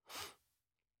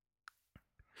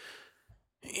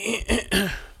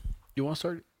want to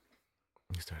start it?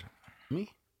 You started. Me?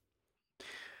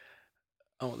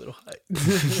 I'm a little high.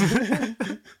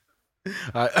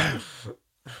 All right.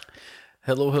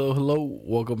 Hello.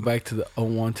 Welcome back to the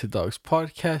Unwanted Dogs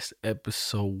podcast,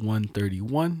 episode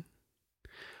 131.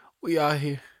 We out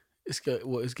here.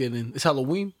 It's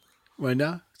Halloween right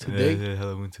now. Today. Yeah,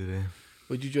 Halloween today.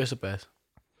 What'd you dress up as?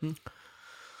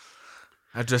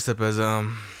 I dressed up as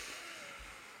oh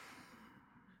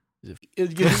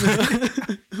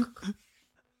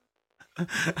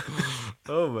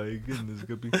my goodness,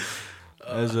 Gubby.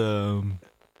 As I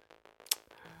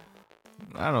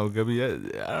don't know, Gubby. I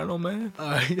don't know, man.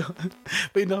 All right,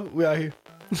 but you know we out here.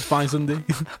 It's fine Sunday.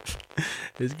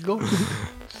 Let's go.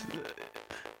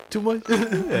 Too much.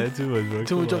 Yeah, too much, bro.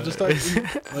 Too much up to start. I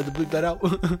had to bleep that out.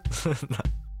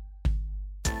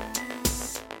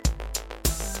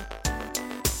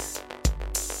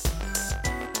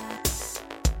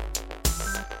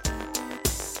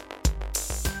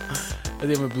 I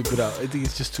think I'm gonna bleep it out. I think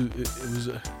it's just too. It was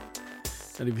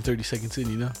not even 30 seconds in,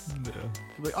 you know. Yeah.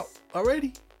 I'm like, oh,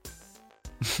 already.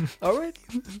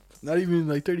 Not even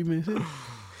like 30 minutes in.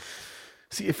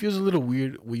 See, it feels a little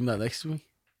weird when you're not next to me,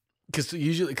 because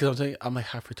I'm saying I'm like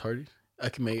half retarded. I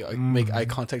can make eye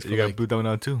contact. You got bleep that one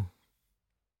out too.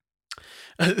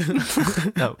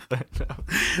 No.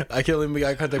 I can only make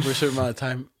eye contact for a certain amount of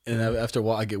time, and after a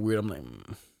while, I get weird. I'm like,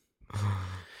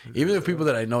 even the people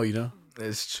that I know, you know.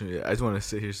 It's true. Yeah. I just want to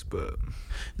sit here, but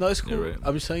No, it's cool. Right.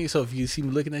 I'm just telling you. So if you see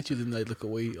me looking at you, then I look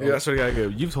away. Yeah, that's what I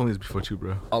got. You've told me this before too,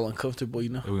 bro. All uncomfortable, you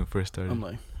know. When we first started. I'm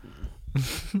like,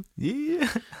 yeah.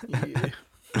 I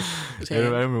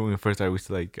remember when we first started, we used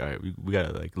to like, all right, we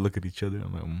gotta like look at each other.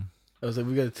 I'm like, I was like,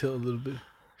 we gotta tilt a little bit.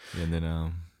 And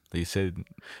then you said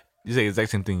the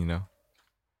exact same thing, you know.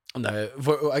 Nah,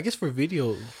 I guess for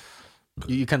video,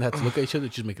 you kind of have to look at each other,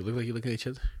 just make it look like you look at each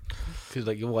other. Cause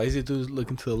like, why is it dude's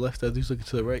looking to the left, that dude's looking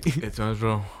to the right? It's honest,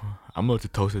 bro. I'm a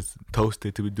little too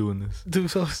toasted to be doing this. Dude,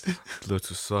 sauce. A little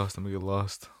too sauced. I'm gonna get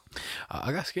lost.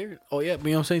 I got scared. Oh yeah, but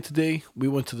you know what I'm saying? Today we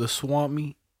went to the swamp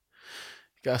meet.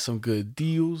 Got some good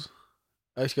deals.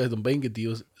 I actually got some banging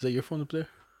deals. Is that your phone up there?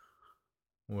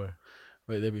 Where?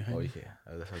 Right there behind. Oh you. yeah,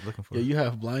 that's what I was looking for. Yeah, you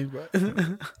have blind, bro.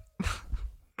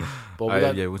 But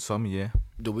we saw me. Yeah.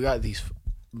 Dude, we got these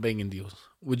banging deals.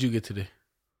 What'd you get today?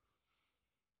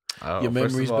 Your First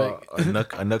memories of all,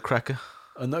 back. a nutcracker.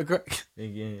 A nutcracker.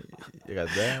 You got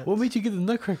that. What made you get the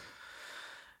nutcracker?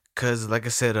 Cause like I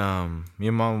said, me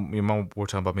and mom were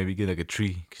talking about maybe getting like a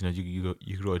tree. Cause you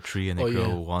grow a tree and they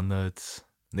grow walnuts.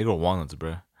 They grow walnuts, bro.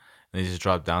 And they just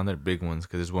drop down there, big ones.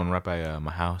 Cause there's one right by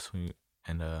my house.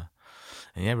 And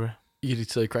yeah, bro. You get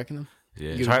to cracking them?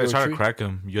 Yeah, try to crack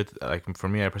them. You have to, like for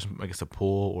me, I guess a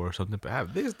pull or something. But I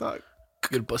have this dog. You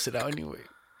gotta bust it out anyway.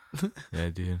 Yeah,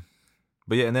 dude.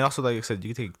 But yeah, and then also like I said,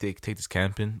 you can take this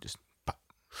camping, just pop,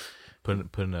 put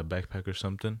in a backpack or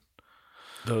something.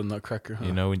 The nutcracker, huh?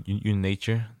 You know, you in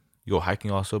nature. You go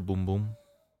hiking also, boom boom.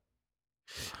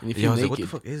 And if you're naked, like, what the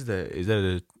fuck is that? Is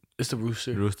that it's the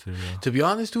rooster. Rooster. Yeah. To be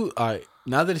honest, dude,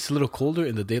 now that it's a little colder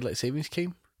and the daylight savings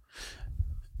came,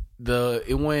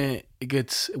 it went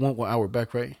 1 hour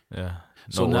back, right? Yeah.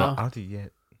 So no, now I don't think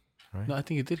yet. Right? No, I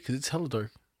think it did because it's hella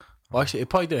dark. Well, actually, it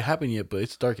probably didn't happen yet, but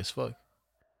it's dark as fuck.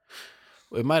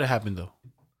 Well, it might have happened though,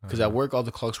 because at work all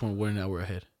the clocks were 1 hour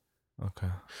ahead. Okay.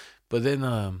 But then,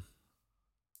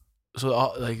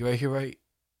 like right here, right?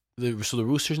 So the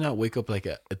roosters now wake up like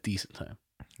at a decent time.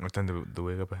 What time do they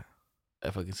wake up at?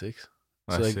 At fucking 6.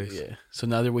 Oh, So like, 6? yeah. So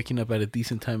now they're waking up at a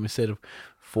decent time instead of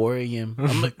 4 a.m.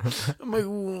 I'm like,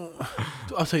 ooh.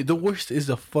 I'll tell you, the worst is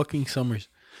the fucking summers.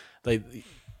 Like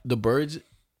the birds,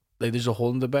 like there's a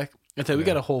hole in the back. I tell you, we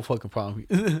got a whole fucking problem.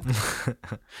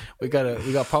 we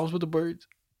got problems with the birds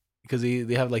because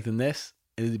they have like the nest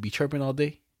and they be chirping all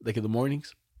day, like in the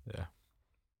mornings. Yeah.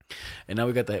 And now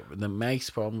we got the mice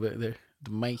problem right there.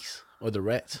 The mice or the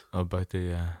rats. Oh, but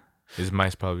it's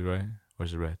mice probably, right? Or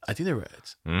is it rats? I think they're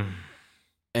rats.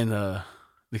 And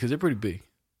because they're pretty big.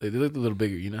 They look a little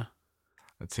bigger, you know.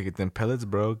 Let's take it them pellets,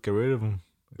 bro. Get rid of them.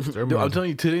 Dude, I'm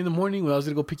telling you, today in the morning when I was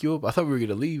gonna go pick you up, I thought we were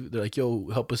gonna leave. They're like, "Yo,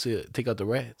 help us take out the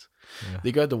rats." Yeah.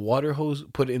 They got the water hose,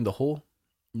 put it in the hole,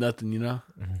 nothing, you know.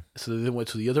 Mm-hmm. So they went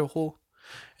to the other hole,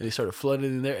 and they started flooding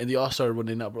in there, and they all started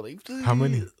running out, bro. Like, how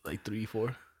many? Like 3,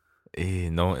 4.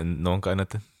 No one got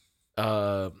nothing.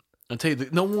 I'll tell you,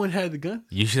 no one had the gun.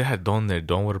 You should have Don there.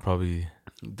 Don would have probably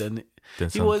Done it. done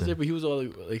He something. was there, but he was all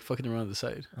like fucking around the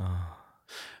side.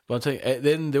 But I'm telling you,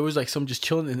 then there was like some just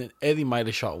chilling, and then Eddie might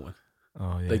have shot one.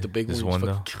 Oh yeah, Like the big this one. one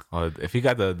though. Oh, if he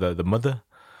got the mother,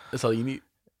 That's all you need.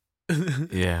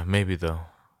 yeah, maybe though.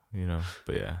 You know,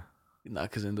 but yeah. Nah,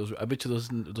 because then I bet you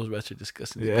those rats are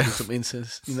disgusting. Yeah. Yeah, some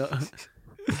incense, you know.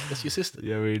 That's your sister.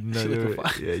 You already know. She looking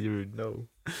fine. Yeah, you already know.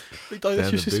 They thought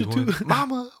that's your sister too.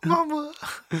 Mama.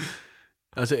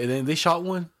 I said, and then they shot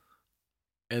one,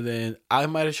 and then I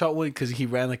might have shot one because he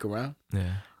ran like around.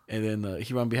 Yeah. And then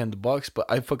he ran behind the box, but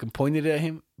I fucking pointed at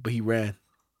him, but he ran,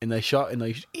 and I shot, and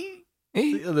I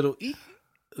a little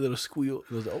squeal.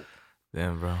 It was like, oh,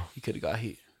 damn, bro. He could have got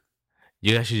hit.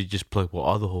 You actually just plug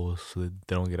all the holes so that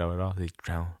they don't get out at all. They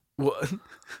drown. What?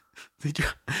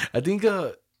 I think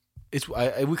it's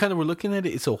we kind of were looking at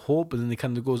it. It's a hole, but then it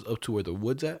kind of goes up to where the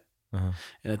wood's at, and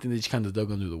I think they just kind of dug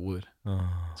under the wood,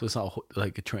 so it's not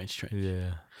like a trench.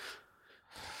 Yeah.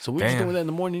 So we're just doing that in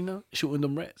the morning now, shooting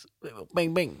them rats.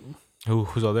 Bang, bang.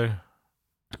 Who's all there?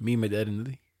 Me, my dad, and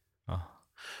Eddie. Oh.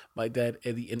 My dad,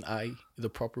 Eddie, and I, the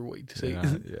proper way to say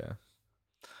it. Yeah.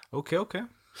 Okay.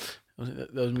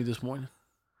 That was me this morning.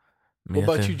 What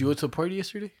about you? Did you go to a party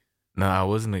yesterday? No, I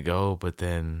wasn't to go, but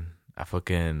then I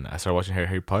started watching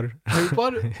Harry Potter. Harry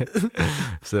Potter?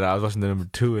 So I was watching the number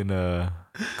 2 and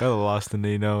got lost in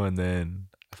it, and then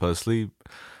I fell asleep.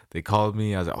 They called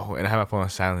me. I was like, oh, and I had my phone on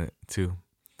silent too.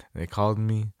 And they called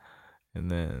me, but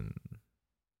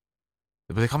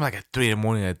they called me like at 3 a.m,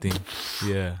 I think.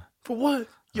 Yeah. For what?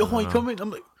 Yo, why you coming?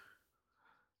 I'm like,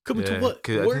 coming to what?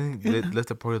 Cause I think they left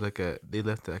the party they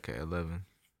left at 11.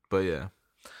 But yeah.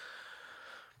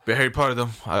 But Harry Potter though,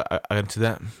 I got into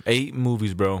that. 8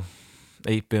 movies, bro.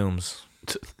 8 films.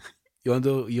 You want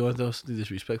to do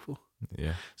disrespectful?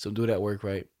 Yeah. Some dude at work,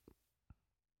 right?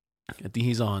 I think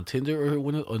he's on Tinder or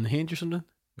on Hinge or something.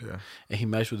 Yeah. And he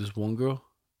matched with this one girl.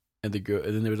 And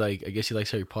then they were like, I guess he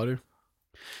likes Harry Potter.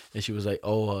 And she was like,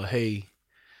 oh, hey.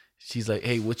 She's like,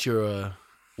 hey, what's your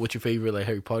favorite like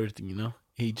Harry Potter thing,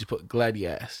 He just put glad you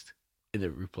asked. And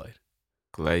then replied.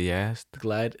 Glad you asked?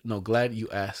 Glad you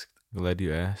asked. Glad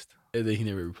you asked. And then he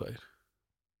never replied.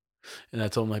 And I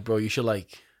told him, like, bro, you should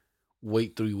like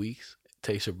wait 3 weeks,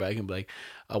 text her back and be like,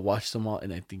 I watched them all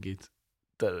and I think it's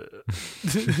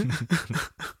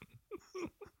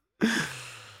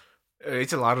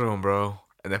It's a lot of them, bro.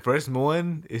 And the first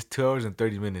one is 2 hours and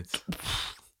 30 minutes.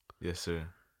 Yes, sir.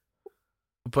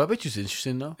 But I bet you it's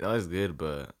interesting, though. That was good,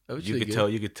 but you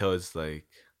could tell it's like,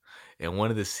 and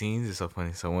one of the scenes is so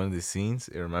funny. So one of the scenes,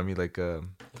 it reminded me like,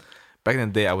 back in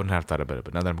the day, I wouldn't have thought about it,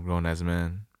 but now that I'm a grown as a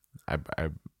man,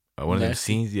 one of them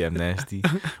scenes, yeah, I'm nasty.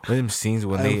 One of them scenes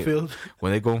when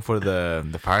they going for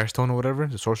the Firestone or whatever,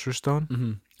 the Sorcerer's Stone,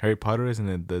 mm-hmm. Harry Potter is, and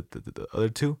then the other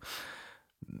two.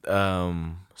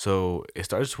 So it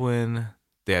starts when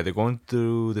they're going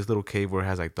through this little cave where it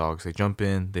has like dogs. They jump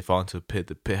in, they fall into a pit.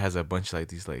 The pit has a bunch of like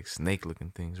these like snake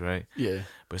looking things, right? Yeah.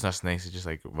 But it's not snakes, it's just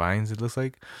like vines, it looks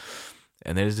like.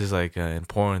 And there's this like in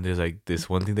porn, there's like this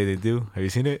one thing that they do. Have you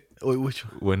seen it? Wait, which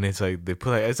one? When it's like they put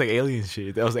like it's like alien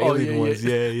shit. That was alien ones.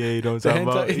 Yeah, you know what I'm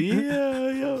talking about?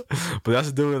 Yeah. But that's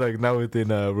to do with like now within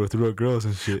with real girls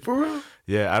and shit. For real?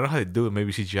 Yeah, I don't know how they do it.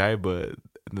 Maybe CGI, but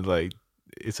like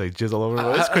it's like jizz all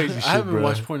over. It's crazy shit, I haven't bro.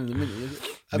 watched porn in a minute.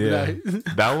 Is it?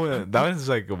 That one's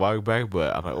like a while back,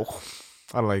 but I'm like, oh,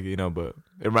 I don't like it, but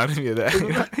it reminded me of that.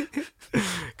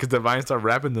 Because the vines start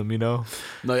rapping them, No,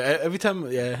 every time,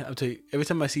 I'll tell you, every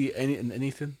time I see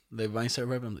anything, the vines start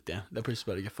rapping, I'm like, damn, that person's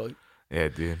about to get fucked. Yeah,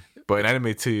 dude. But in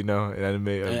anime too, in anime,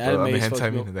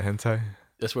 the hentai.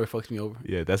 That's where it fucks me over.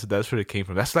 Yeah, that's where it came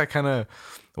from. That's like kind of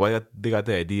why they got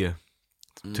the idea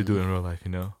to do it in real life,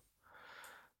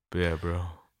 But yeah, bro.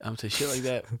 I'm saying shit like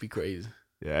that would be crazy.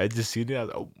 Yeah, I just seen it. I was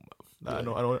like, oh,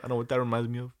 I know what that reminds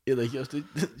me of. Yeah, like, yo,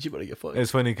 she better get fucked. And it's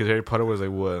funny because Harry Potter was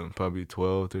like, what, probably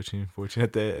 12, 13, 14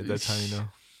 at that time,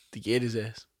 To get his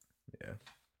ass. Yeah.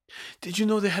 Did you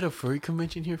know they had a furry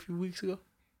convention here a few weeks ago?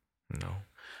 No.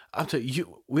 I'm telling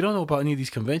you, we don't know about any of these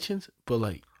conventions, but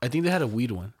like, I think they had a weed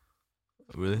one.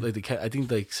 Really? Like I think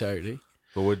like Saturday.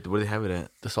 But where do they have it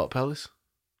at? The Salt Palace.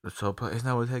 The Salt Palace? Isn't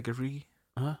that where they had Get Freaky?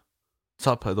 Uh-huh.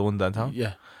 Salt Palace, the one downtown?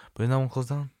 Yeah. But isn't that one closed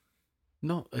down?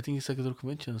 No, I think it's like a little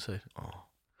convention outside. Oh.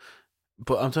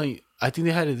 But I'm telling you, I think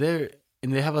they had it there,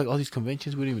 and they have like all these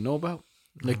conventions we didn't even know about.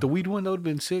 Like the weed one, that would have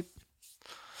been sick.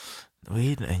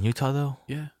 Weed in Utah, though?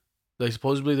 Yeah. Like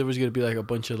supposedly there was going to be like a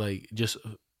bunch of like just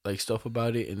like stuff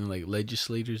about it, and then like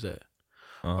legislators that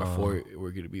are for it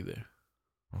were going to be there.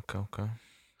 Okay.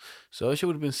 So that shit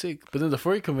would have been sick. But then the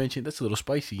furry convention, that's a little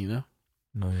spicy, No,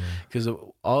 yeah. Because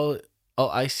all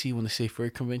I see when they say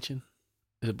furry convention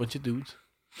is a bunch of dudes,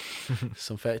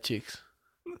 some fat chicks,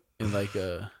 in like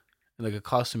a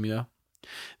costume,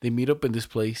 They meet up in this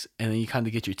place, and then you kind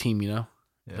of get your team, Yeah.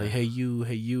 Like, hey you,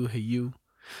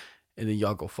 and then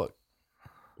y'all go fuck.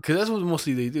 Because that's what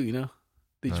mostly they do,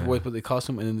 They just wipe up the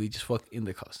costume, and then they just fuck in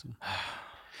the costume.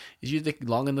 Is your dick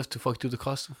long enough to fuck through the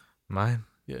costume? Mine?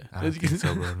 Yeah. I don't think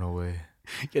so, bro. No way.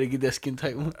 Gotta get that skin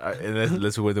tight one. And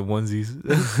let's wear the onesies.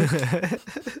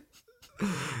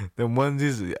 The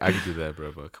onesies, I can do that,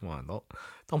 bro. But come on,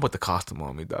 don't put the costume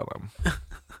on me, dog.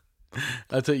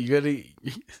 I tell you, you gotta.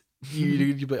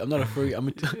 You like, I'm not a furry. I'm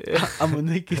a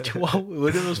naked chihuahua.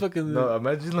 What are those fucking? No,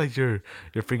 imagine like your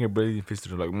finger braiding fist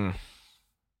are like.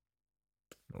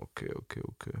 Okay.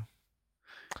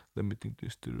 Let me think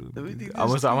this through. I'm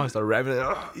gonna start rapping.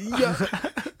 Yeah.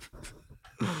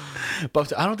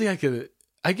 But I don't think I could.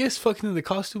 I guess fucking in the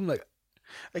costume, like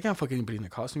I can't fuck anybody in the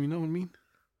costume. You know what I mean?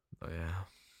 Oh yeah.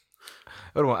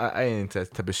 I ain't into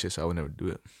that type of shit, so I would never do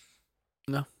it.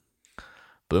 No.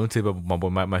 But let me tell you about my boy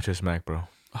Mattress Mac, bro.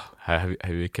 Have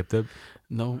you kept up?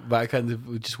 No, but I kind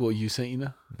of just what you sent, you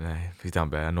know. Nah, he's down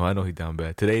bad. I know he's down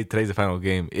bad. Today's the final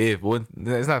game. It's not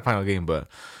the final game, but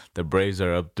the Braves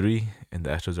are up 3 and the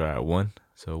Astros are at 1.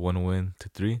 So 1 win to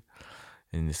 3,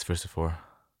 and it's first to 4.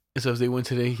 So if they win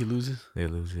today, he loses. They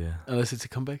lose, yeah. Unless it's a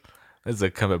comeback. That's a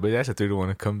comeback, but that's a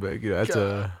 3-1 comeback. Yeah, that's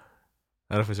a.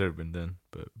 I don't know if it's ever been done,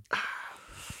 but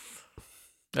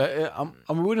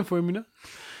I'm rooting for him. You know,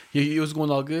 he was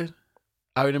going all good.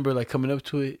 I remember like coming up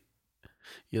to it.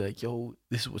 You're like, yo,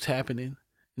 this is what's happening,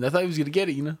 and I thought he was gonna get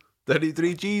it. You know,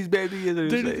 33 G's, baby.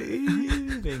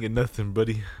 Ain't get nothing,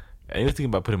 buddy. I was thinking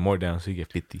about putting more down so you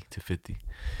get 50 to 50.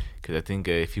 Because I think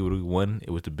if he would have won,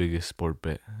 it was the biggest sport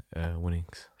bet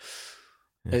winnings.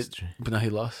 But now he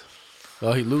lost.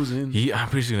 Oh, he losing. I'm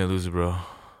pretty sure he's gonna lose it, bro.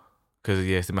 Because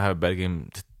yes, they might have a better game.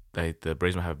 Like the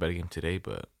Braves might have a better game today,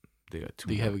 but they got two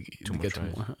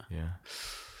more. Yeah,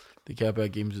 they got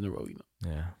bad games in a row. You know.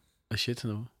 Yeah. A shit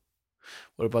ton of them.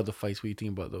 What about the fights? What do you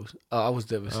think about those? I was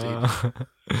devastated.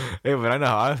 Hey, but I know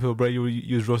how I feel, bro.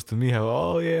 You was roasting me. How?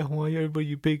 Oh yeah, well, everybody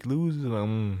you pick loses.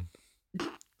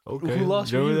 Okay. Who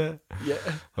lost? Remember that? Yeah.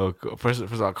 Oh, first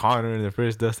all Connor and the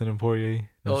first Dustin and Poirier. You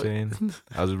know what I'm saying?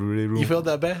 I was really rooting. You felt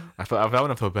that bad? I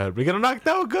felt bad. We got knocked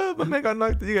out good. My man got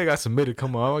knocked. You guys got submitted.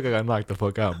 Come on, my guy got knocked the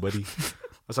fuck out, buddy.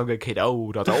 That's some good kid.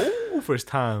 Oh, I was like, oh, first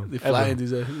time. They flying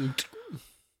these. Yep.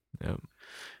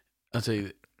 I'll tell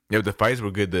you. Yeah, the fights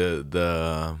were good.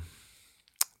 The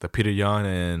Peter Yan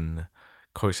and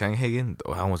Corey Sandhagen.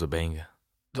 Oh, that one was a banger.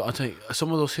 I'll tell you,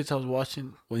 some of those hits I was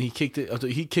watching when he kicked it.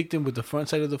 He kicked him with the front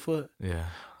side of the foot. Yeah.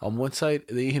 On one side,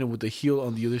 they hit him with the heel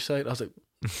on the other side. I was like,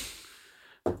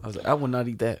 I would not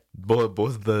eat that.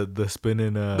 Both the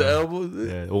spinning. The elbow.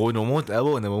 Yeah. Well, no, one was the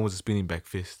elbow and then one was a spinning back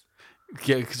fist.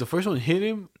 Yeah, because the first one hit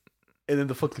him, and then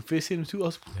the fucking fist hit him too. I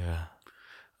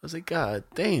was like, God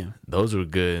damn. Those were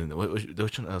good.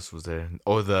 Which one else was there?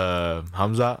 Oh, the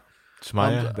Hamza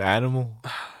Shmaya, the animal.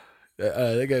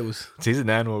 That guy was. He's an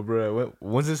animal, bro.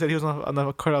 Once they said he was on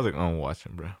the card, I was like, I'm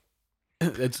watching, bro.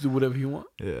 Let's do whatever you want.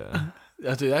 Yeah.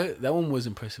 I tell you, that one was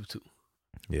impressive too.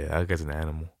 Yeah, that guy's an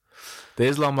animal. The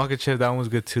Islam Makhachev, that one was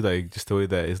good too. Like just the way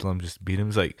that Islam just beat him.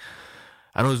 It's like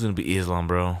I know it's gonna be Islam,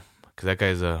 bro, because that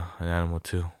guy's an animal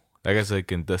too. That guy's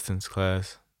like in Dustin's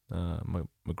class.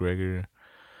 McGregor,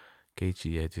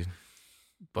 Gaethje, yeah, dude.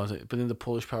 But then the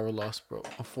Polish Power lost, bro.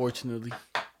 Unfortunately,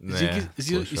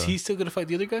 is he still gonna fight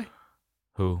the other guy?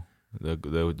 Who?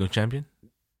 The new champion?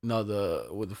 No,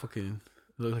 the fucking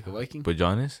look like a Viking. But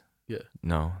John is? Yeah.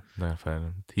 No, not gonna fight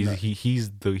him.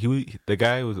 He's the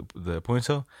guy was the point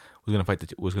was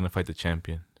gonna fight the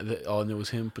champion. And it was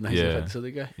him, but now he's gonna fight this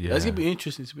other guy. Yeah, that's gonna be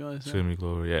interesting to be honest. It's gonna be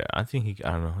closer. Yeah, I think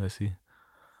I don't know. Let's see.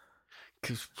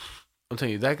 Cause I'm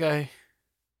telling you, that guy.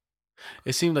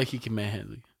 It seemed like he can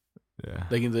manhandle you. Yeah.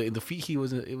 Like in the feet, he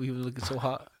was looking so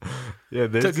hot. Yeah,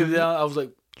 took him down. I was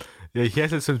like. Yeah, he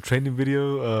has some training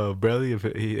video, barely.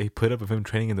 He put up of him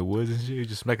training in the woods and shit. He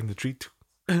just smacking the tree,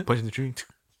 punching the tree.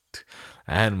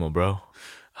 Animal, bro.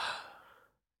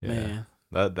 Yeah,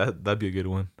 man, that'd be a good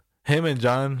one. Him and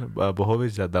John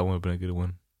Bohovich, that one would have been a good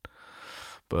one.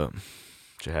 But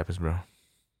shit happens, bro.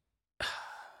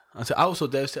 I was so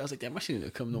devastated. I was like, damn, I shouldn't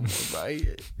have come no more, bro.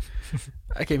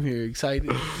 I came here excited.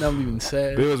 Now I'm even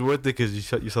sad. But it was worth it because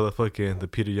you saw the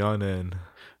Peter Yan and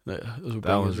that was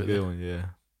a good one. Yeah.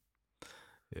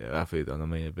 Yeah, I feel on the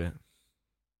main event.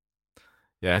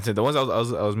 Yeah, I said the ones I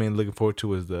was mainly looking forward to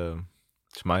was the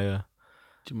Shmaya,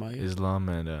 Islam,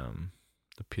 and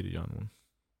the Peter Yan one.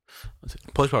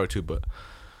 Polish Power too, but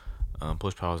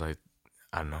Polish Power was like,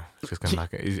 I don't know, it's just gonna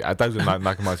knock it. I thought he was gonna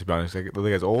knock him out. To be honest, like, the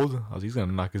guy's old. I was he's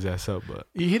gonna knock his ass up, but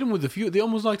he hit him with a few. They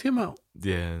almost knocked him out.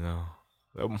 Yeah,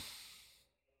 no.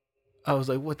 I was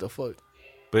like, what the fuck?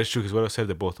 But it's true because what I said,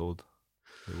 they're both old.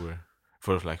 They were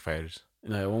for like fighters.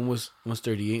 No, one was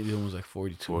 38, the other one was like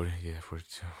 42.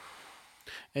 42.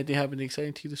 Anything happened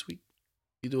exciting to you this week?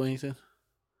 You do anything?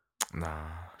 Nah.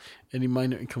 Any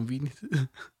minor inconvenience?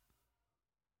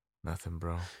 Nothing,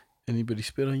 bro. Anybody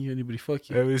spit on you? Anybody fuck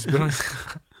you? Everybody spit on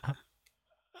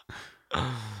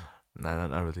Nah,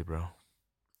 not really, bro.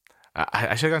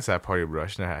 I should have gone to that party, bro. I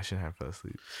shouldn't have fell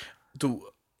asleep. Dude,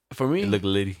 for me, It looked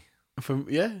litty.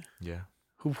 Yeah.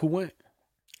 Who went?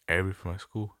 Everybody from my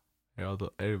school.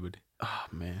 Everybody. Oh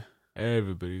man.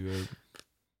 Everybody good.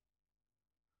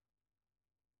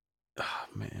 Oh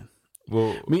man.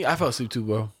 Well, me, I fell asleep too,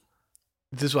 bro.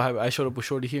 This is what happened. I showed up with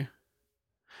Shorty here.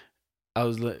 We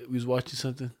was watching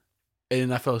something, and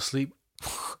then I fell asleep,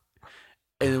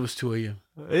 and it was 2 a.m.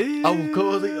 Hey. I woke up,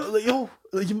 I was like, yo,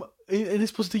 and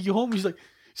it's supposed to take you home. He's like,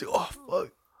 oh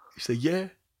fuck. He's like, yeah. I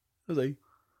was like, you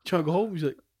trying to go home? He's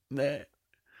like, nah.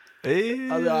 Hey.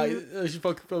 I was like, I just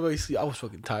fucking fell asleep. I was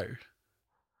fucking tired.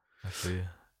 I see.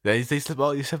 Yeah, you slept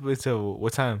out. You slept until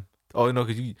what time? Oh no,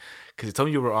 cause you told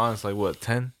me you were on. It's like what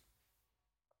 10?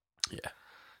 Yeah.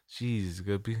 Jeez,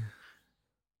 Guppy.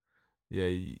 Yeah,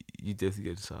 you definitely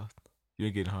getting soft. You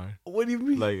ain't getting hard. What do you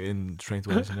mean? Like in strength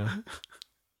wise, you know.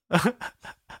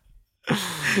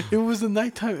 It was the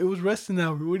nighttime. It was resting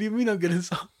hour. What do you mean I'm getting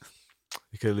soft?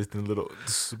 You could listen a little,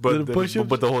 Little push-ups?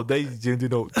 but the whole day you didn't do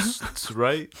no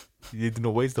right. You didn't do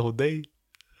no weights the whole day.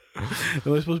 Am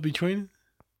I supposed to be training?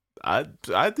 I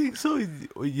think so. You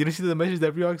didn't see the message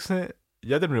that Riox sent?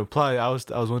 Y'all didn't reply. I was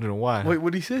wondering why. Wait,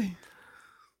 what did he say?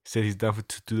 He said he's down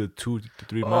to do the 2 to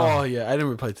 3 miles. Oh yeah, I didn't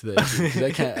reply to that. 'Cause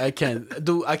I can't,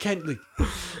 dude. I can't like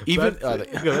even.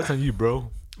 That's on you, bro.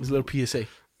 It's a little PSA.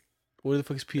 What the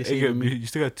fuck is PSA? Hey, you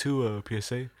still got 2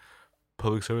 PSA,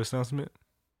 public service announcement.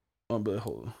 Oh, but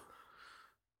hold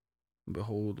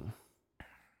on.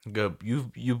 Good.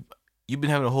 You've been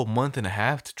having a whole month and a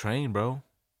half to train, bro.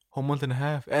 Whole month and a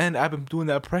half, and I've been doing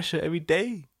that pressure every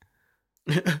day.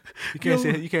 You can't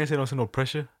say don't say no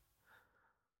pressure.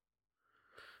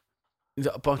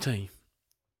 I'm telling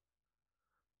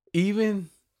you,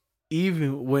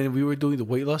 even when we were doing the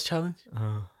weight loss challenge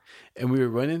and we were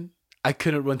running, I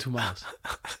couldn't run 2 miles.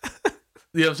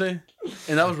 You know what I'm saying?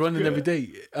 And I was running every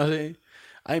day. I was saying,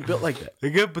 I ain't built like that.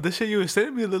 Yeah, but the shit you were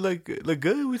sending me look good. What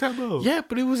you talking about? Yeah,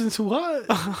 but it wasn't too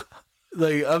hot.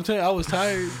 Like I'm saying, I was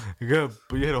tired. Yeah,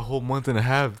 but you had a whole month and a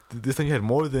half. This time you had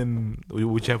more than what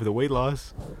you had for the weight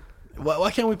loss.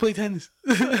 Why can't we play tennis?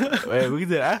 Hey, we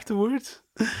did afterwards.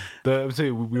 I'm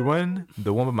saying we run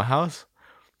the one by my house.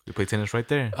 We play tennis right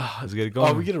there. Let's get it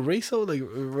going. Oh, we get a race though, like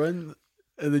run,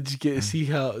 and then just see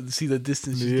the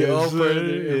distance. Just get all further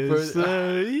and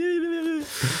further. Yeah.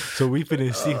 So we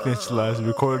finished sequence last,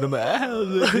 recorded him at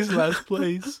his last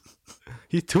place.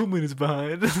 He's 2 minutes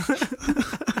behind.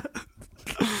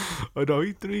 Oh no,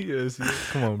 he 3 years.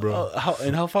 Come on, bro.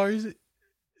 How far is it?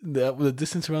 The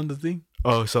distance around the thing?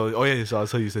 So I'll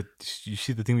tell you. So you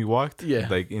see the thing we walked? Yeah.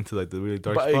 Like into like the really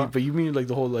dark spot. But you mean like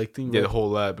the whole like thing? Yeah, the whole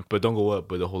lap. But don't go up.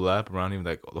 But the whole lap around him,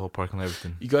 like the whole parking lot,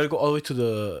 everything. You gotta go all the way to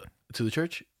the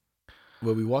church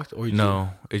where we walked, or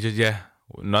it's just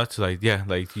not to like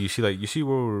like you see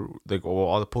where like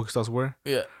all the Pokestops were.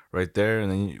 Yeah. Right there,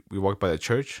 and then we walked by the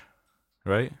church,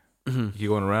 right? Mm-hmm. You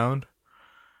going around.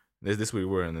 This where we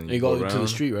were, and then you go around to the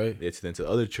street, right? Yeah, to the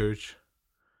other church,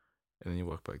 and then you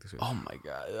walk back this way. Oh my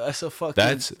god, that's a fucking.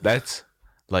 That's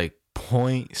like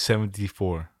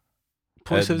 0.74.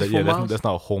 0.74 miles. That's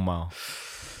not a whole mile.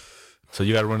 So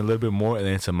you gotta run a little bit more, and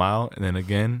then it's a mile, and then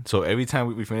again. So every time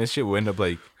we finish it, we end up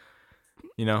like,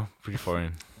 pretty far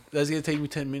in. That's gonna take me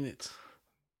 10 minutes.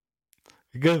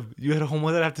 Good. You had a whole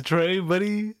month I have to train,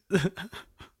 buddy.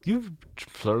 You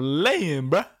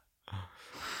playing, bruh.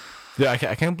 Yeah,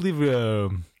 I can't believe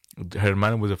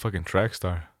Hermano was a fucking track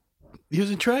star. He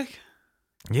was in track?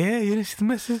 Yeah, you didn't see the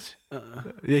message?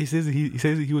 Yeah, he says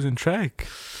he was in track.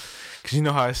 Cause you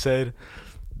know how I said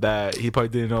that he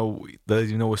probably doesn't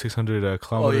even know what 600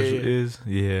 kilometers is.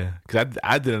 Yeah, cause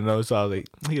I didn't know, so I was like,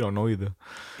 he don't know either.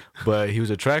 But he was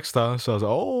a track star, so I was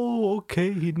like, oh,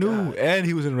 okay, he knew, and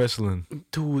he was in wrestling.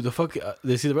 Dude, the fuck,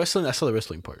 they see the wrestling. I saw the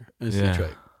wrestling part. And the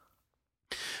track.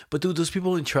 But dude, those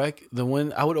people in track, the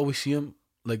one I would always see them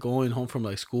like going home from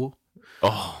like school,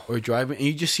 or driving, and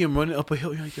you just see them running up a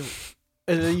hill. You're like, yo.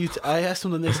 And then I asked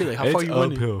them the next day, like, how far are you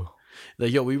running? Uphill.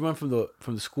 Like, yo, we run from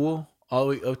the school all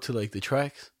the way up to like the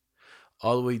tracks,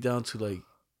 all the way down to like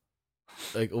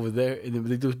over there, and then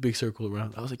they do a big circle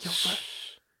around. I was like, yo, bro.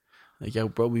 Like, yo,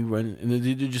 bro, we running, and then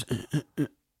they're just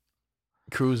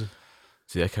cruising.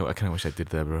 See, I kind of wish I did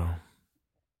that, bro.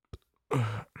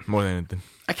 More than anything.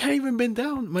 I can't even bend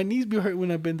down. My knees be hurt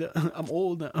when I bend down. I'm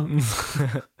old now.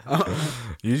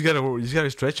 You just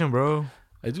gotta stretch them, bro.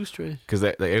 I do stretch. Cause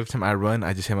like every time I run,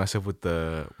 I just hit myself with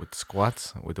the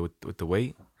squats with the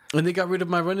weight. And they got rid of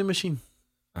my running machine.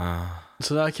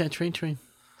 So now I can't train.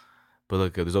 But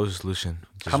look, there's always a solution.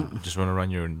 Just run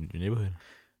around your neighborhood.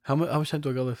 How much time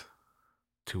do I got left?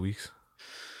 2 weeks.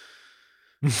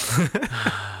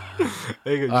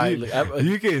 Hey, Alright,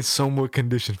 you getting so more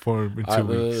condition for him in 2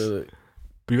 weeks. look.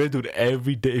 But you gotta do it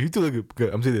every day. If you do it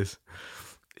good, I'm saying this.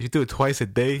 If you do it twice a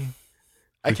day,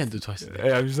 I can't do twice a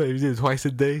day. I'm just like, if you do it twice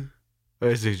a day,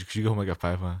 you go home like at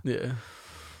 5, huh? Yeah.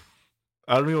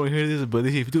 I don't even want to hear this, but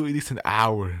if you do at least an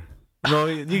hour, no,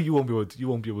 you won't be able to. You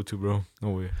won't be able to, bro.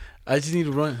 No way. I just need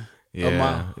to run Yeah, a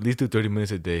mile. at least do 30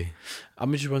 minutes a day. I'm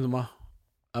gonna just run the mile.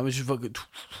 I'm gonna just fucking.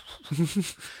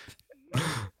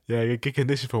 Yeah, get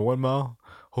conditioned for 1 mile.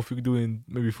 Hopefully, you can do it in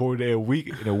maybe 4 days a week.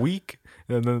 In a week,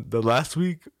 and then the last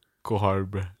week, go hard,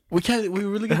 bro. We can't. We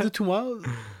really can do 2 miles.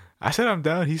 I said I'm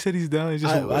down. He said he's down. It's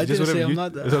just, I just didn't say whatever I'm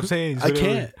not down. That's what I'm saying. I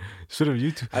can't. Just whatever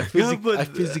YouTube. I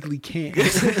physically can't.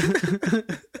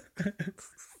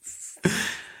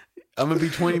 I'm gonna be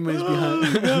 20 minutes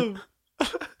behind. No.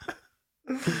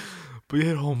 But you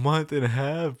had a whole month and a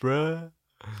half, bruh.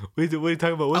 What are you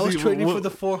talking about? I was training for the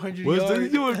 400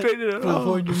 yards. You weren't training at all.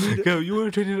 400 meters. Yo, you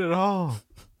weren't training at all.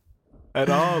 At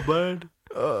all, bud.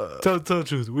 Tell the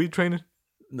truth. We training?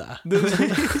 Nah.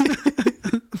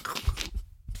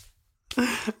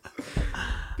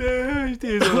 Damn,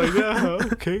 he's like that.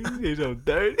 Okay, he's so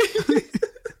dirty.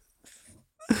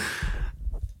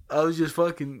 I was just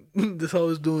fucking. That's all I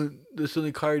was doing. This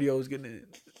only cardio I was getting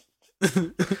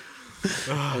in.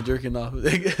 And jerking off.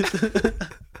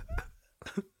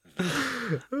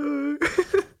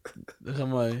 That's how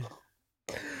my.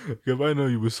 Cause I know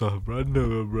you were soft, bro. I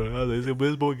know, bro. I was like,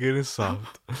 this boy getting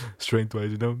soft, strength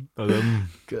wise, you know. I was like,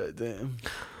 God damn.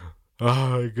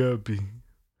 Oh, it gotta be.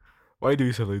 Why do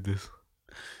you sound like this?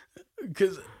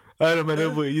 Cause I don't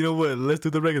know, but you know what? Let's do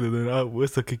the regular then. We'll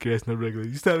still kick your ass in the regular.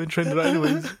 You still haven't trained right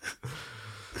anyways.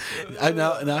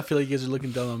 now I feel like you guys are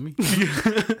looking down on me.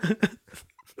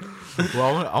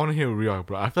 Well, I want to hear Riyadh,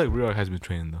 bro. I feel like Riyadh has been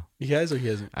training though. He has or he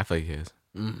hasn't? I feel like he has.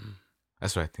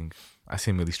 That's what I think. I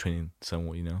see him at least training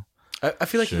somewhat, you know. I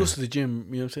feel like he goes to the gym.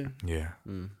 You know what I'm saying? Yeah.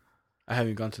 I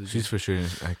haven't gone to the gym. She's for sure in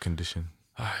condition.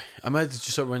 I might have to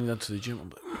just start running down to the gym.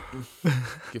 I'm like,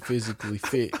 get physically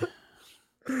fit.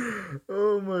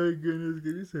 Oh my goodness,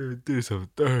 you said do something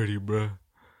dirty, bro.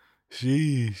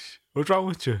 Sheesh. What's wrong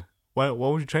with you? Why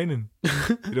weren't you training?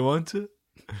 You didn't want to?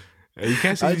 You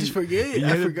can't say I just forget.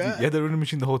 I forgot. You had the running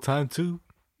machine the whole time too.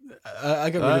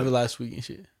 I got rid of it last week and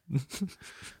shit.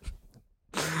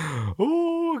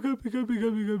 Oh, guppy.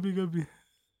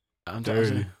 I'm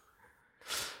dirty.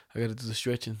 I gotta do the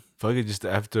stretching. Fuck it, just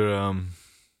after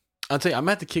I'll tell you, I'm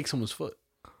gonna have to kick someone's foot.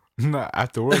 Not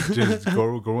after work, just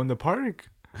go in the park.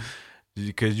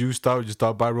 Because you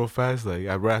stop by real fast. Like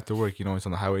right after work, you know, it's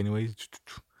on the highway anyways.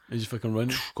 You just fucking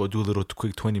run. Go do a little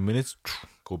quick 20 minutes.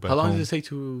 Go back. How long home. does it take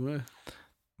to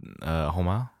whole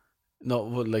mile? No,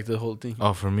 what, like the whole thing?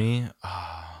 Oh, for me,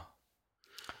 I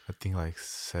think like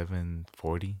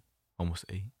 7:40, almost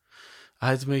 8. I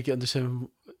had to make it under 7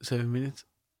 minutes.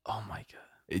 Oh my god.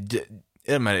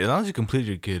 Yeah, man. As long as you complete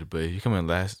your kid, but if you come in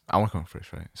last, I want to come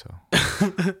first, right? So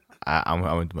I'm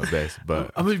gonna do my best,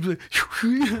 but I'm gonna be like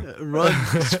run,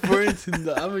 sprint, and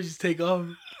I'm gonna just take off.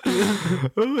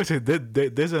 There's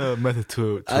a method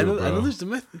to it. I know there's the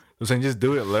method. I'm saying just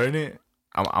do it, learn it.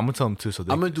 I'm gonna tell them too. So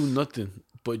I'm gonna do nothing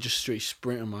but just straight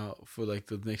sprint them out for like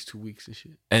the next 2 weeks and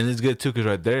shit. And it's good too, cause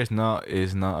right there it's not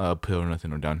uphill or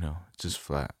nothing or downhill. It's just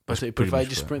flat. But if I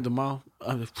just sprint the mile,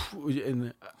 and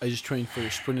I just train for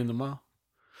sprinting the mile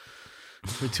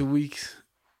for 2 weeks.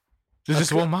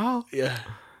 Just 1 mile? Yeah.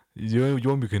 You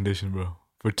won't be conditioned, bro.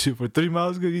 For 3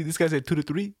 miles, this guy said 2 to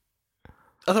 3.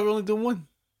 I thought we were only doing 1.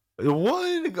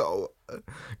 1 go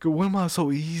 1 mile is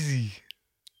so easy.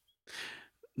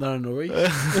 Not in a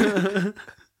race.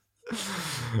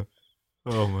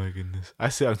 Oh my goodness!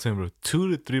 I'm saying, bro,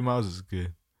 2 to 3 miles is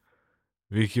good.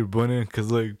 We keep running,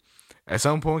 cause like at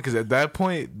some point, cause at that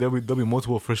point there'll be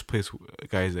multiple first place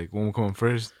guys. Like when we come in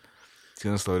first, it's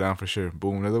gonna slow down for sure.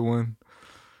 Boom, another one.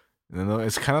 You know,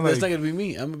 it's kind of like that's not gonna be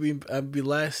me. I'm gonna be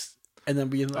last, and then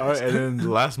be in last. All right, and then the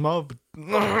last mile,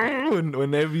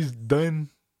 when everybody's done,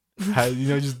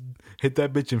 just hit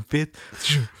that bitch in 5th.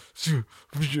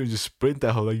 Just sprint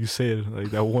that whole, like you said,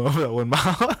 like that 1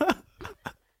 mile.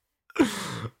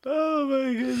 Oh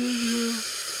my goodness,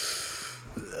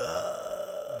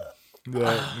 bro.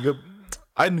 Yeah,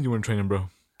 I knew you weren't training, bro.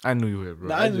 I knew you were, bro.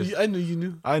 Nah, I knew you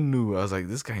knew. I knew. I was like,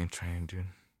 this guy ain't training, dude.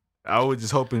 I was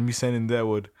just hoping me sending that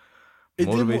would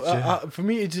motivate you. For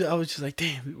me, I was just like,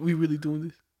 damn, we really doing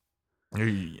this? Let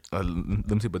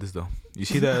me see about this though. You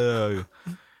see that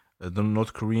the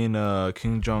North Korean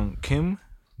Kim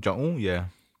Jong-un, yeah,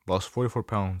 lost 44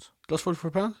 pounds. Lost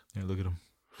 44 pounds? Yeah, look at him.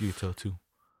 You can tell too.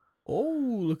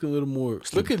 Oh, looking a little more.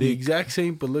 Slim looking thick. the exact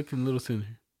same, but looking a little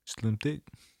thinner. Slim thick.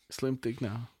 Slim thick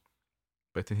now.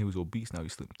 Back then he was obese. Now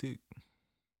he's slim thick.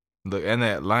 Look, and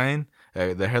that line,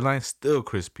 the hairline still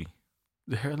crispy.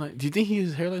 The hairline. Do you think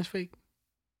his hairline's fake?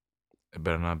 It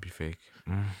better not be fake.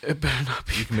 It better not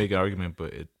be. You can make an argument,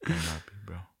 but it better not be,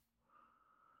 bro.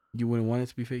 You wouldn't want it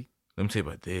to be fake? Let me tell you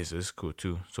about this. This is cool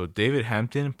too. So David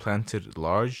Hampton planted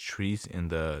large trees in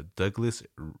the Douglas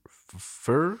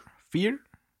fir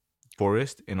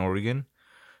forest in Oregon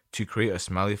to create a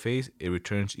smiley face. It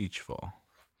returns each fall.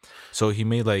 So he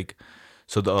made like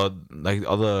all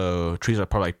the trees are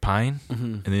probably like pine,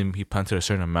 and then he planted a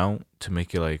certain amount to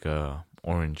make it like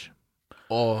orange.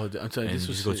 Oh, I'm telling you, And this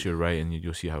was just go to your right, and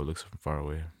you'll see how it looks from far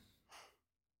away.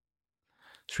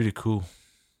 It's really cool.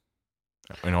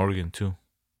 In Oregon too.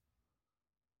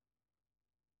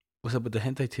 What's up with the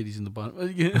hentai titties in the bottom?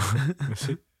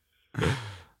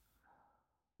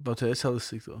 But that's hella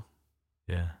sick though.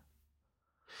 Yeah.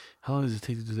 How long does it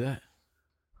take to do that?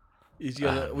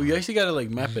 You actually gotta like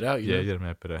map it out. You know? You gotta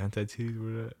map it out. Hentai titties,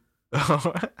 where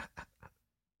that?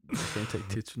 Hentai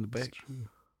tits from the back.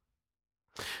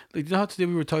 Like, you know how today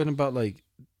we were talking about like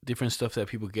different stuff that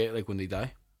people get like when they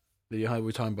die? You know how we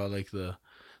were talking about like the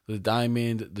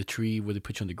diamond, the tree where they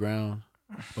put you on the ground,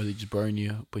 or they just burn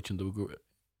you, put you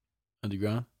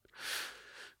underground.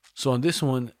 So on this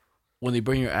one, when they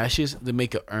burn your ashes, they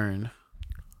make an urn.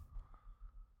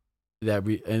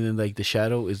 And then like the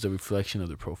shadow is the reflection of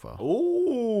the profile.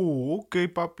 Oh, okay,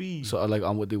 papi. So like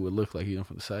on what they would look like, you know,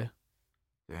 from the side.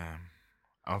 Damn,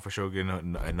 I'm for sure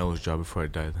getting a nose job before I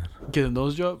die. Then get a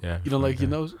nose job. Yeah, you don't like your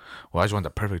nose? Well, I just want the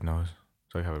perfect nose,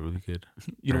 so I have a really good.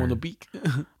 You don't want a beak?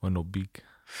 Want no beak?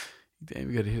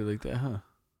 Damn, you gotta hit it like that, huh?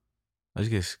 I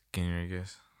just get skinnier, I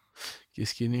guess. Get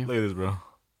skinnier. Look at this, bro.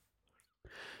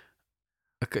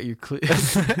 I got your clip.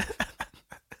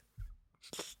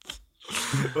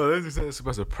 Oh, that's supposed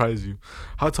to surprise you.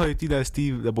 How tall you think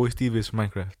that boy Steve is from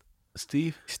Minecraft?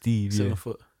 Steve, 7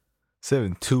 foot.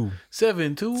 7'2".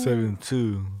 7'2".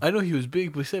 7'2". I know he was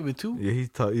big, but 7'2". Yeah, he's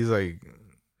tall. He's like,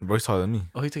 boy's taller than me.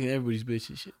 Oh, he's taking everybody's bitch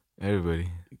and shit. Everybody.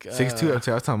 6'2".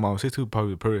 I was telling mom, 6'2"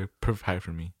 probably the perfect height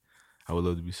for me. I would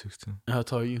love to be 6'2". How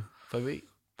tall are you? 5'8".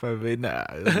 5'8". Nah,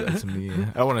 that's me.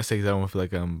 I want to say 'cause I don't feel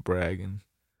like I'm bragging.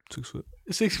 6 foot.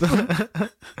 6 foot.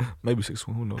 Maybe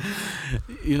 6'1". Who knows?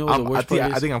 You know what the worst part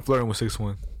is? I think I'm flirting with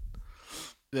 6'1".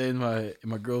 In my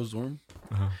girl's dorm,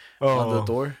 on the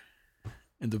door,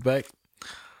 in the back.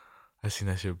 I seen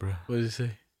that shit, bro. What does it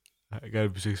say? I gotta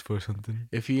be 6 foot or something.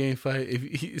 If he ain't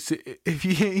if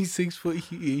he ain't 6 foot,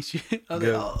 he ain't shit. I was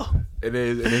like, oh.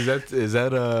 Is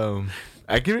that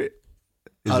accurate?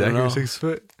 Is that accurate 6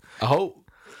 foot? I hope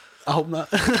not.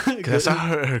 Cause I saw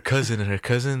her cousin, and her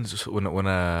cousins when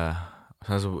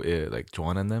like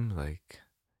Joanna and them, like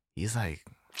he's like,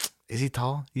 is he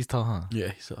tall? He's tall, huh? Yeah,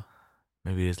 he's tall.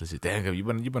 Maybe it is. Let's see. Damn, you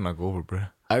better not go over, bro.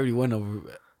 I already went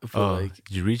over. Did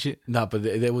you reach it? Nah, but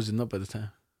that wasn't up at the time.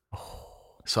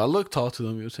 So I look tall to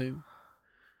them. You know what I'm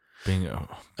saying?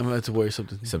 I'm gonna have to wear some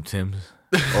Timbs.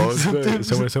 Oh,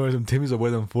 somewhere some Timbs. I'll wear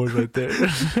them fours right there.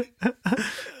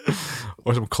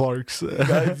 Or some Clarks.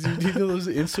 Guys, do you know those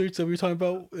inserts that we were talking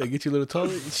about? That get you a little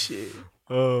taller? Shit.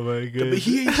 Oh my god. But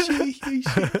he ain't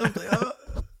shit. I'm like, oh.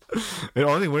 And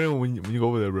only wearing when you go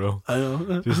over there, bro. I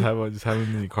know. Just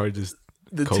having in your car, just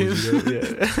the cozy.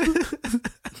 Yeah.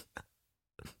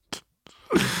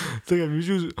 Take off your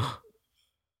shoes.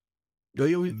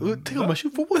 Yo, take off my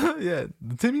shoe for what? Yeah,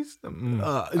 the Timmies.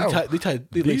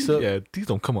 They lace up. Yeah, these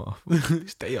don't come off. They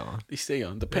stay on. They stay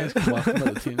on. The pants come off.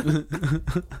 Another Tim.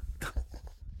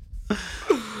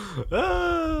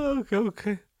 Oh,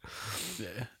 okay.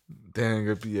 Yeah.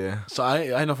 Dang, yeah. So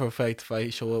I know for a fact if I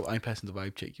show up, I ain't passing the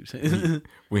vibe check. You saying?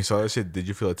 When you saw that shit, did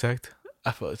you feel attacked?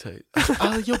 I felt attacked. I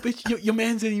was like, yo, bitch, your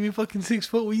man's ain't even fucking 6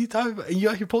 foot. What are you talking about? And you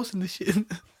out here posting this shit.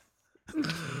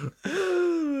 Oh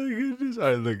my goodness! All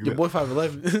right, look. Your boy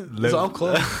 5'11". So I'm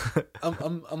close.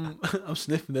 I'm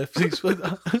sniffing that 6 foot.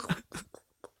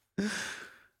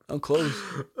 I'm close.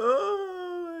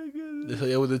 Oh my goodness! So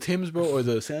yeah, with the Timbs, bro, or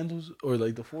the sandals, or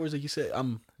like the fours, like you said,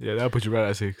 Yeah, that'll put you right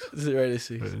at 6. This is right at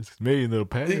 6. Maybe a little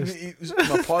pants.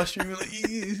 My posture, like,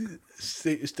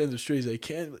 stand as straight as I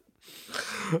can.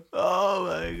 Oh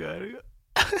my god!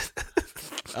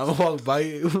 I'm gonna walk by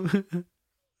you.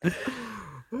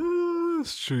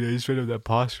 That's true. Yeah, you straight up that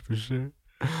posture for sure.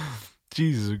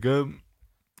 Jesus, good.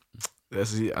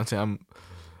 That's nothing.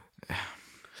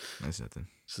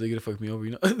 So they gonna fuck me over,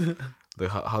 you know? Like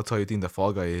how tall you think the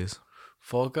Fall Guy is?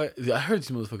 Fall Guy? I heard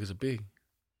these motherfuckers are big.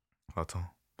 How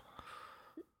tall?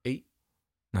 8.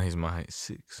 No, he's my height.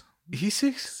 6. He's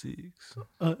 6? 6.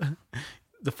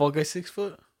 The Fall Guy 6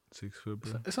 foot? 6 foot,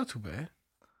 bro. It's not too bad.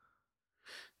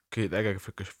 Okay, that guy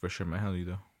for sure might handle you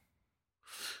though.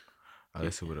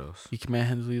 Let's see what else. He can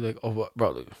manhandle you like, oh,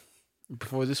 bro, look.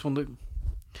 before this one, look.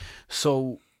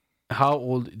 So, how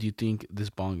old do you think this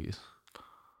bong is?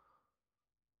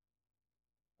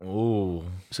 Oh,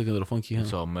 It's looking a little funky, huh?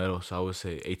 it's all metal, so I would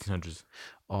say 1800s.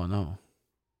 Oh no,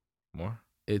 More?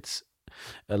 it's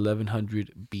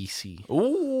 1100 BC.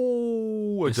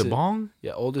 Oh, it's a bong?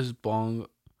 Yeah, oldest bong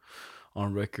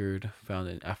on record found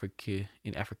in Africa.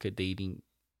 Dating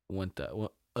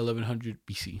 1100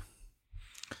 BC.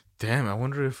 Damn, I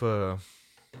wonder if it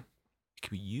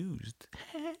could be used.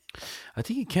 I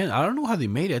think it can. I don't know how they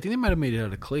made it. I think they might have made it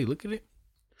out of clay. Look at it,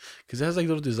 because it has like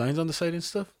little designs on the side and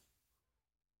stuff,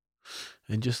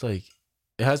 and just like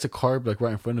it has the carb like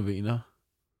right in front of it, you know.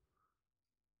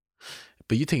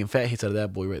 But you're taking fat hits out of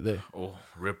that boy right there. Oh,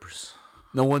 rippers.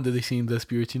 No wonder they seen the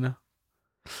spirits, you know.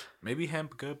 Maybe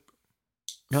hemp good.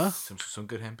 Huh? Some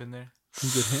good hemp in there. Some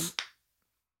good hemp.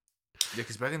 Yeah,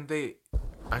 because back in the day,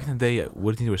 what do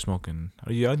you think they were smoking?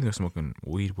 I don't think they were smoking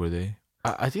weed, were they?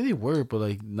 I think they were, but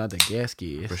like not the gas.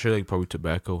 For sure, like probably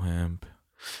tobacco, hemp.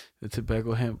 The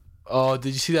tobacco hemp. Oh,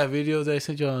 did you see that video that I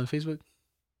sent you on Facebook?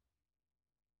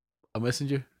 A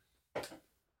messenger?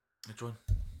 Which one?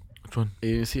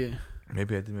 You didn't see it?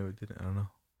 Maybe I did, maybe I didn't. I don't know.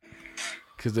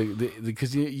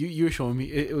 Because you were showing me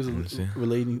it was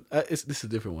relating. This is a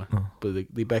different one, but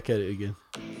they back at it again.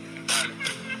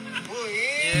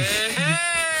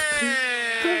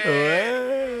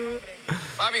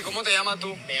 Papi, ¿cómo te llamas tú?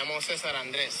 Me llamo César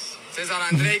Andrés. César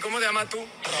Andrés, ¿y cómo te llamas tú?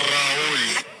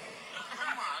 Raúl.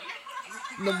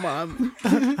 No mames.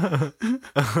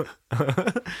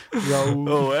 Raúl.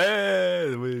 Oh,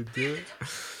 hey, what you do?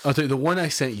 I'll tell you the one I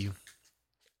sent you.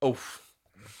 Oh,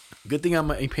 good thing I'm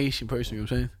an impatient person. You know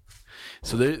what I'm saying?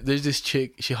 So there's this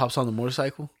chick. She hops on the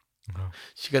motorcycle.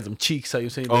 She got them cheeks. How you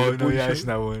saying? Oh no, yeah, that's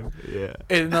not one. Yeah.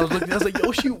 And I was looking. I was like,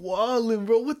 "Yo, she wildin',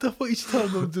 bro. What the fuck is she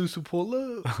telling them dudes to pull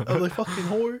up?" I was like, "Fucking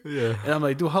whore." Yeah. And I'm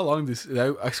like, "Dude, how long this?" And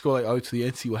I scroll like out to the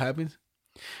end, see what happens.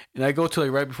 And I go to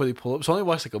like right before they pull up. So I only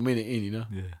watched like a minute in, you know.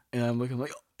 Yeah. And I'm looking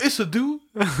like, oh, "It's a dude."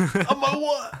 I'm like,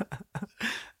 "What?"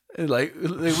 And like,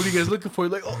 what are you guys looking for?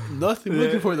 Like, oh, nothing. We're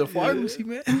looking for the pharmacy,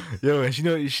 man. Yo, and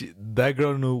that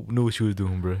girl knew what she was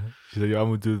doing, bro. She's like, "Yo, I'm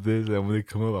gonna do this, and when they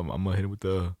come up, I'm gonna hit him with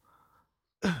the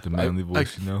manly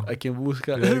voice, you know." I can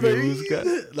buscar. Yeah, I can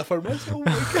buscar. La farmacia. Oh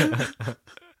my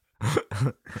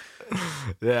god.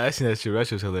 Yeah, I seen that shit. That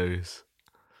shit was hilarious.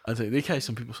 I tell you, they catch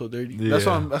some people so dirty. Yeah. That's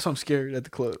why I'm scared at the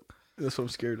club. That's what I'm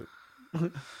scared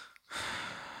of.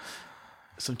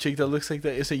 Some chick that looks like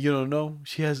that. It's like, you don't know.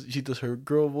 She does her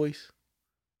girl voice.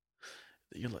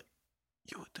 You're like,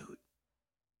 yo, dude,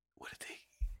 what did they?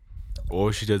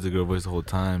 Or she does the girl voice the whole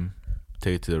time.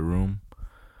 Take it to the room.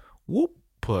 Whoop,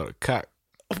 pull out a cock.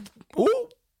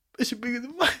 Whoop, that shit bigger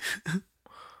than mine.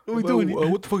 What we doing here?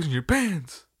 What the fuck's in your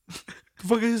pants? The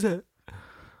fuck is that?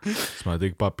 It's my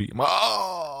dick, papi.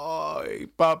 Oh, hey,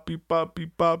 papi.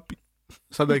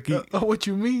 Sal de aquí. What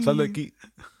you mean? Sal de aquí.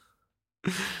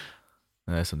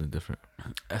 That's something different.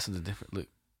 That's something different. Look,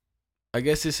 I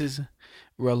guess this is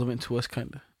relevant to us,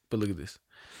 kind of. But look at this.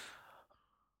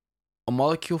 A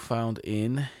molecule found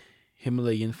in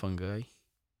Himalayan fungi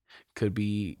could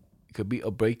be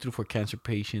a breakthrough for cancer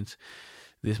patients.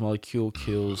 This molecule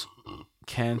kills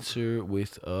cancer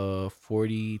with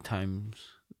 40 times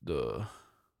the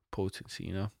potency,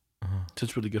 you know. So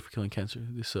it's really good for killing cancer.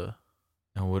 This and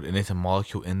it's a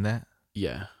molecule in that?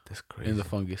 Yeah. That's crazy. In the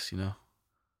fungus, you know.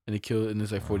 And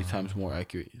it's like 40 times more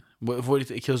accurate. But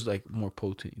 40 it kills like more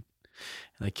potent. And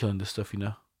like killing this stuff, you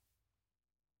know.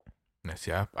 Now,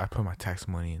 see, I put my tax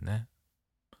money in that.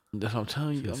 That's what I'm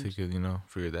telling you. So you could,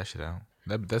 figure that shit out.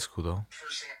 That's cool though.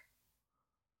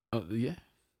 Yeah.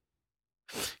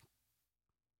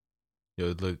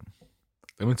 Yo, look.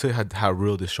 Let me tell you how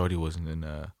real this shorty was, and then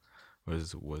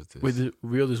was this? Wait, the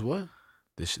real is what?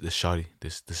 This shorty,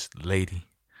 this lady.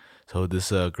 So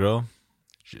this girl,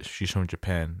 she's from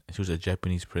Japan. She was a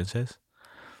Japanese princess,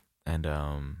 and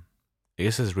I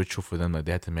guess it's ritual for them. Like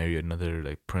they had to marry another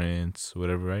like prince,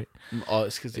 whatever, right? Oh,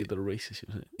 it's because they're little racist.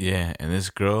 Isn't it? Yeah, and this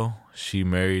girl, she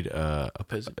married a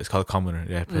peasant. It's called a commoner.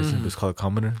 Yeah, peasant. It's called a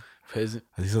commoner. Peasant.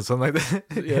 I think something like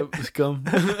that. Yeah, scum.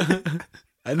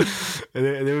 I know.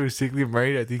 And they were secretly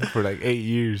married, I think, for like 8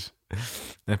 years.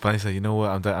 And finally, she's like, you know what?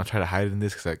 I'm trying to hide in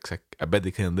this because I bet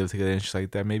they couldn't live together and shit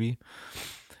like that. Maybe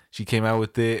she came out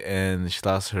with it and she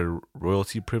lost her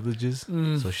royalty privileges,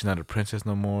 so she's not a princess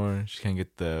no more. She can't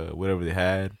get the whatever they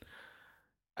had.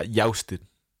 Jousted.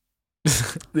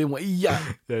 They went yeah.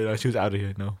 No, she was out of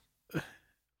here. No.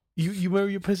 You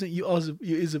marry a peasant. You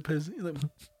is a peasant. Like,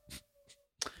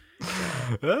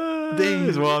 dang,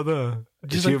 it's wild, huh?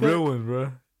 Just she like a real one,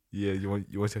 bro. Yeah, you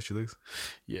want to see how she looks?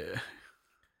 Yeah.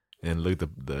 And look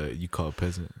the you call a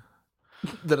peasant.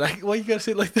 Why you gotta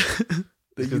say it like that?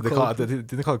 Because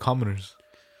they call it commoners.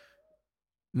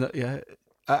 No, yeah,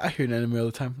 I hear an anime all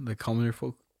the time. The commoner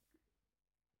folk.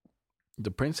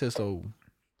 The princess, though.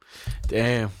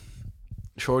 Damn,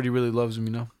 Shorty really loves him.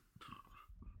 You know.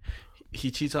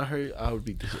 He cheats on her. I would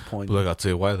be disappointed. Look, I'll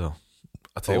tell you why though.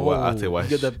 I'll tell you why.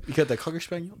 You got that cocker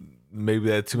spaniel. Maybe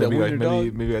that too.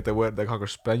 Maybe got that cocker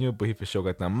spaniel, but he for sure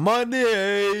got that money.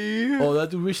 Oh, that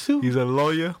dude rich too. He's a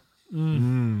lawyer.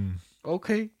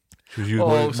 Okay. She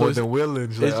was more than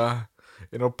willing. She's like,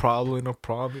 ain't no problem.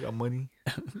 You got money.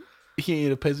 He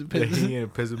ain't a peasant. Yeah, he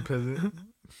ain't a peasant.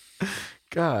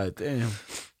 God damn,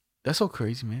 that's so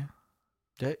crazy, man.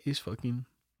 That is fucking.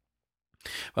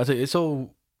 I'll tell you, it's so.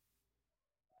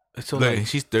 Like,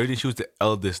 she's 30. She was the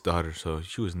eldest daughter, so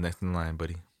she was next in line,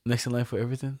 buddy. Next in line for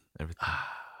everything. And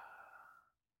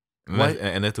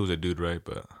that was a dude, right?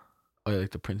 But yeah,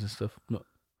 like the prince and stuff. No.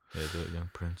 Yeah, the young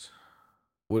prince.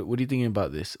 What are you thinking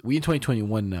about this? We in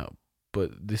 2021 now,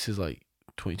 but this is like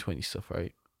 2020 stuff,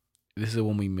 right? This is the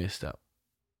one we missed out.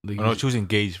 Like, no, she was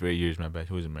engaged for 8 years. My bad.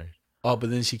 She wasn't married. Oh, but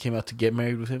then she came out to get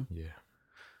married with him. Yeah.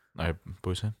 I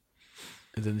boyfriend.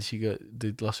 And then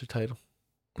they lost her title.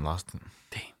 Lost it.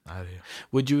 Damn. Out of here.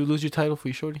 Would you lose your title for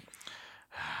your shorty?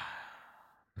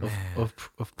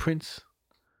 of Prince?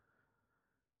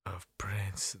 Of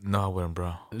Prince? No, I wouldn't,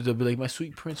 bro. They'll be like, my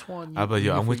sweet Prince Juan.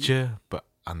 I'm with you, but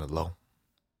on the low.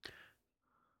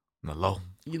 On the low.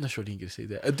 You're not sure he ain't gonna say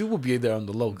that. A dude will be there on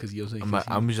the low because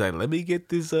I'm just like, let me get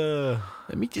this.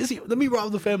 Let me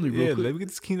rob the family real quick. Let me get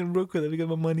this kingdom real quick. Let me get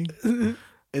my money. And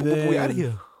then we out of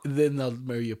here. And then I'll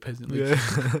marry a peasant. Like yeah.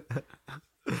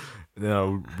 And then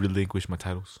I'll relinquish my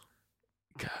titles.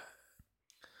 God.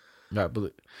 Right, but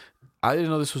look, I didn't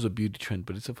know this was a beauty trend,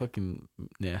 but it's a fucking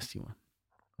nasty one.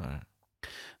 All right.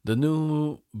 The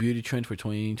new beauty trend for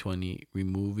 2020: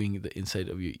 removing the inside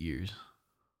of your ears.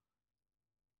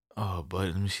 Oh, but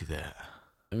let me see that.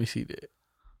 Let me see that.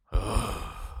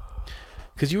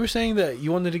 Because you were saying that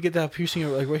you wanted to get that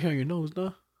piercing like right here on your nose,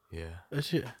 no? Yeah.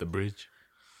 That's it. The bridge.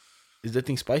 Is that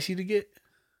thing spicy to get?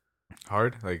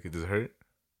 Hard? Like, does it hurt?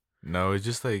 No, it's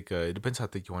just like, it depends how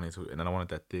thick you want it to. And I don't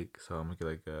want it that thick, so I'm going to get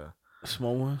like a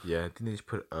small one? Yeah, I think they just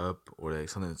put it up or like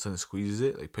something squeezes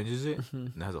it, like pinches it,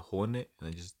 and it has a hole in it, and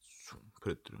then just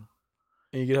put it through.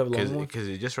 And you could have a long one? Because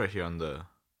it's just right here on the...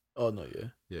 Oh, no, yeah.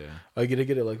 Yeah. Are you going to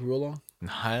get it like real long?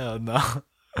 Hell no.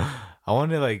 I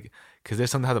want it like... Because there's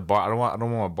something that has a bar. I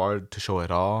don't want a bar to show at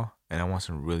all, and I want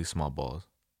some really small balls.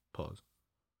 Pause.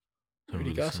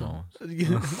 Really got some.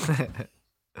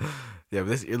 Yeah, but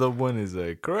this earlobe one is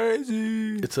like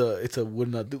crazy. It's a would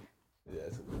not do. Yeah,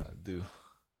 it's a would not do.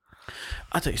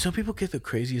 I'll tell you, some people get the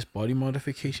craziest body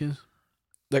modifications.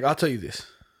 Like, I'll tell you this.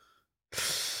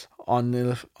 On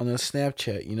the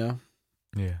Snapchat, you know?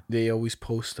 Yeah. They always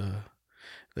post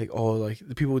like, oh, like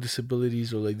the people with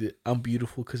disabilities or like I'm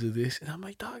beautiful because of this. And I'm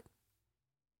like, dog,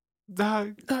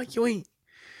 you ain't.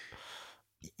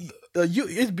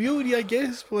 It's beauty, I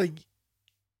guess. But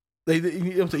like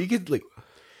you know, you get like,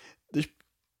 there's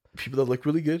people that look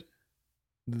really good,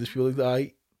 there's people like the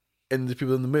eye, and there's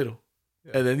people in the middle,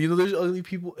 and then there's ugly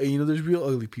people, and there's real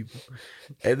ugly people,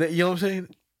 and then you know what I'm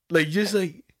saying, like just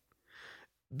like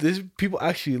there's people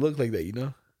actually look like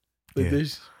that,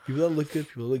 there's people that look good,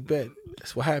 people that look bad.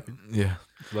 That's what happened. Yeah,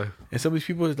 and some of these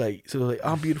people is like, so they're like,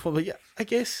 I'm beautiful. I'm like, yeah, I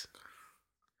guess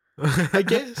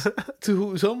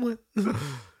to someone.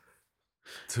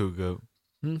 To go.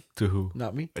 To who?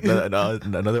 Not me.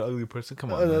 Another ugly person?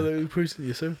 Come on. Another ugly person,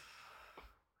 yes, sir.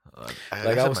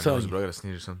 I was telling you, bro, I gotta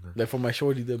sneeze or something. Like for my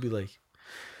shorty, they'll be like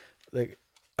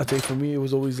I think for me, it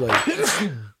was always like,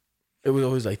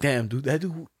 damn, dude,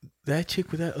 that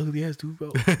chick with that ugly ass dude,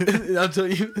 bro. I'll tell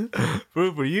you,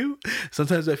 bro, for you.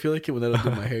 Sometimes I feel like it when I don't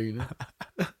do my hair,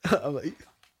 I'm like,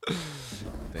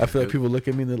 I feel like people look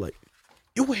at me and they're like,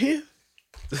 you were here?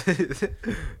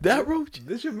 That roach?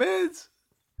 That's your meds.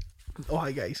 Oh,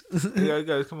 hi guys. Yeah,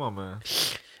 guys, come on, man.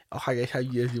 Oh, hi guys, how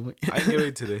you guys doing? I ain't get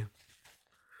ready today.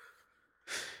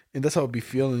 And that's how I'd be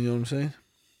feeling, you know what I'm saying?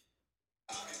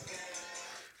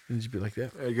 And just be like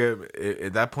that.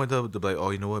 At that point, though, they'll be like,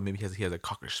 oh, you know what? Maybe he has a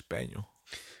cocker spaniel.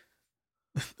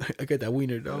 I got that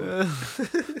wiener dog.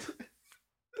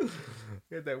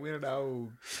 Get that wiener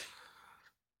dog.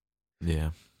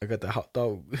 Yeah. I got that hot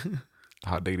dog.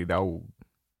 Hot diggity dog.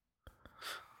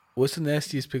 What's the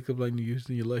nastiest pickup line you used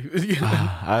in your life?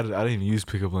 I didn't even use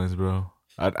pickup lines, bro.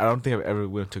 I don't think I've ever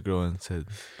went to a girl and said,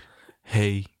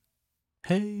 hey.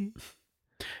 Hello.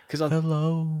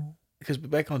 Because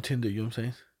back on Tinder, you know what I'm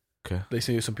saying? Okay. They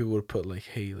say some people would put like,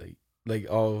 hey, like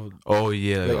all. Oh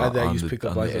yeah, like I use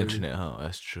pickup on lines the internet, huh?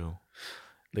 That's true.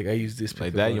 Like I use this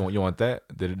like that. Line. You want that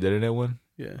the internet one?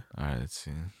 Yeah. All right, let's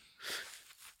see.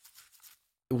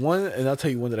 One, and I'll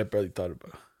tell you one that I barely thought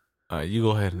about. All right, you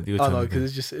go ahead. You Oh tell no, me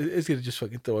because it's gonna just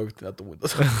fucking throw everything out the window.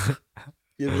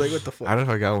 You're like, what the fuck? I don't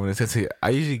know if I got one. It's I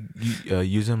usually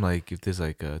use them like if there's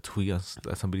like a tweet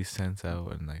that somebody sends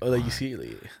out and like. Oh, like you see,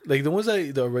 like the ones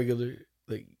that the regular,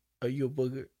 like, are you a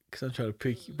booger? Because I'm trying to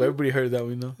pick you. But everybody heard that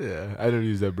one, though. Yeah, I don't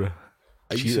use that, bro.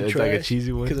 I use some it's trash like a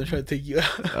cheesy one. because I'm trying to take you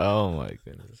out. Oh my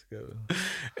goodness.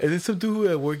 And then some dude who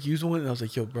at work used one, and I was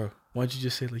like, yo, bro, why don't you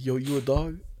just say like, yo, you a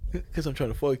dog? Because I'm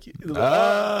trying to fuck you. Like,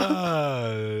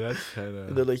 That's kind and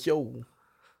of. they're like, yo,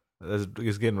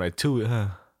 It's getting right to it, huh?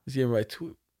 it's getting right to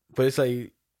it. But it's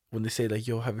like when they say like,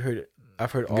 yo, have you heard it?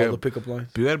 I've heard all the pickup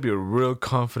lines. But you gotta be a real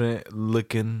confident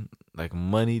looking, like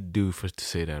money dude to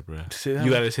say that, bro. To say that?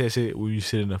 You gotta say it when you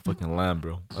sit in a fucking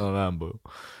Lambo. A Lambo.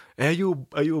 Hey, are you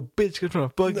a bitch? Cause trying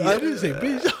to fuck you. I didn't say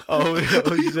bitch. Oh,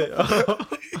 you said. Oh.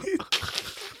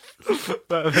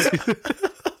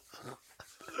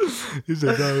 He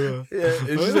said, no. Yeah,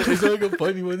 it's like a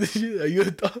funny one. Are you a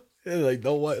dog? And like,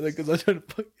 no, why? Like, cause I'm trying to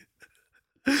fuck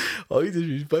you. Oh, you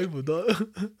disrespectful, dog.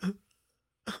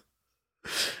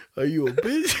 Are you a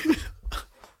bitch?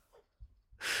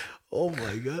 Oh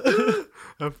my god.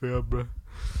 I forgot, bro.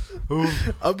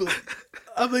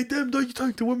 I'm like, damn, dog, you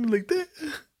talking to women like that?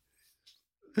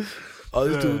 Oh,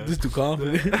 this too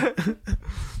confident.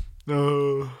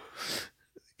 No.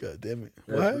 God damn it.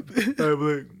 What happened?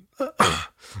 I'm like,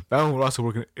 that one would also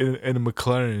work in a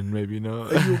McLaren, maybe, you know?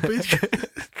 Are you a bitch?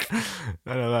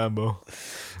 Not a Lambo.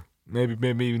 Maybe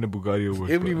even a Bugatti will work.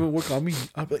 It wouldn't even work on me.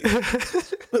 I'm like,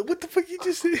 what the fuck you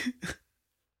just said?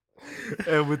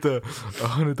 And with the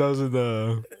 100,000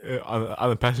 on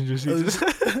the passenger seat,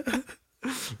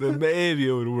 then maybe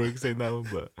it would work. Saying that one,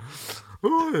 but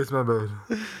it's not bad.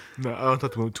 No, I don't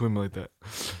talk to women like that.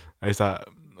 I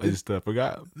just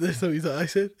forgot. That's not what I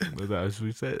said. That's what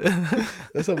we said.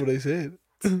 That's not what I said.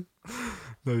 No,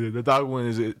 yeah, the dog one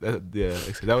is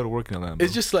that would work in a Lambo.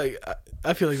 It's just like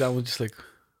I feel like that one's just like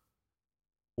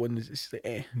when it's just like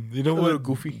you know a what? little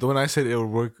goofy. The one I said it would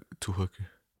work to hooker.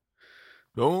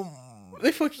 No,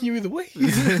 they fucking you either way.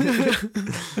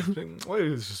 Why are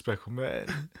you disrespectful, man?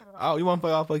 Oh, you want to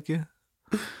fuck off like you?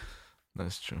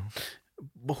 That's true.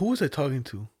 But who was I talking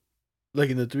to? Like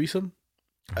in the threesome?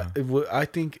 Uh-huh. I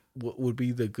think what would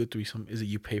be the good threesome is that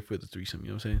you pay for the threesome. You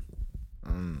know what I'm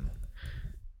saying?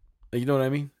 Like, you know what I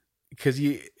mean? Because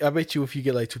I bet you if you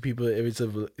get like two people, it's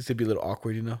gonna be a little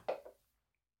awkward, you know?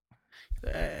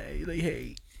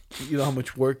 Hey, you know how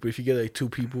much work, but if you get like two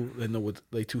people that know what,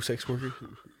 like two sex workers,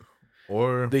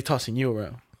 or they tossing you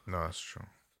around. No, that's true.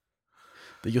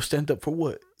 That you'll stand up for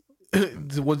what?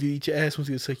 The ones you eat your ass, ones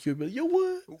you suck you, but yo,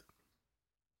 what?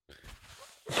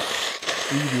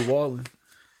 You be walling.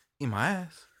 Eat my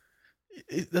ass.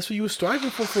 That's what you were striving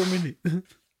for a minute.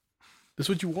 That's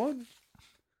what you wanted.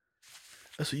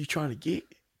 That's what you're trying to get.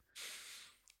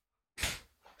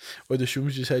 Or the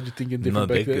shrooms just had you thinking different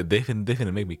back then? They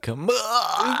finna make me come.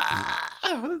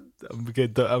 I'm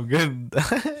getting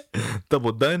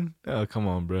double done. Oh, come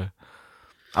on, bro.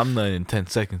 I'm done in 10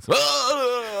 seconds.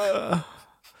 I'm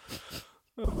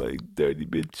like, dirty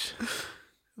bitch.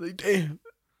 Like, damn,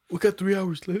 we got 3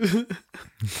 hours left.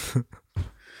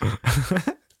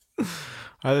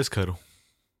 Alright, let's cuddle.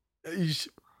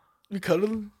 You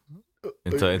cuddling?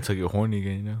 Until you're horny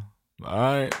again, you know?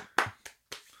 Alright.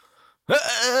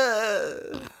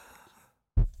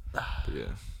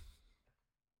 Yeah.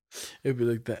 It'd be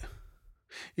like that.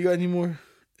 You got any more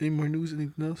news?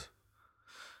 Anything else?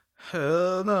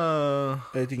 Hell no.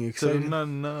 Anything exciting?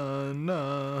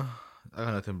 No. I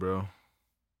got nothing, bro.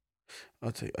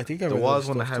 I'll tell you. I think I the read wildest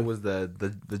that one I stuff, had too. was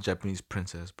the Japanese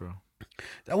princess, bro.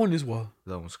 That one is wild.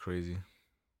 That one's crazy.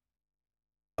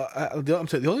 I'm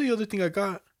saying the only other thing I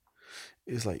got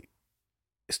is like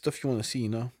stuff you want to see, you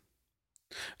know?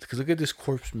 Because look at this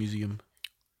corpse museum.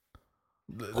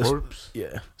 Corpse?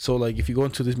 Yeah. So like, if you go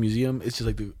into this museum, it's just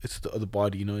like the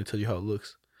body, you know. It tells you how it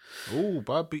looks. Oh,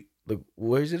 Bobby. Like,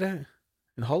 where is it at?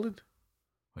 In Holland?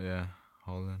 Yeah,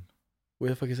 Holland. Where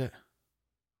the fuck is that?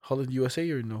 Holland, USA,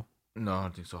 or no? No, I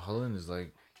don't think so. Holland is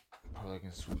like probably like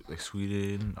in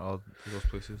Sweden, all those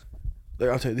places. Like,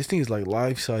 I'll tell you, this thing is like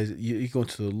life size. You go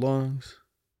into the lungs.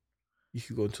 You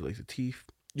could go into like the teeth.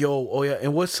 Yo, oh yeah,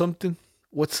 and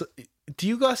do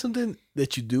you got something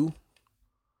that you do?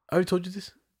 I already told you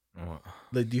this. What?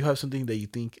 Like, do you have something that you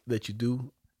think that you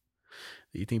do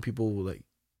that you think people will like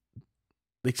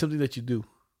something that you do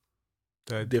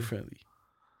differently?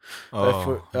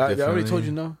 Oh, I already told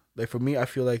you no. Like, for me, I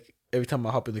feel like every time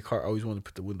I hop in the car, I always want to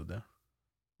put the window down.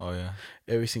 Oh yeah.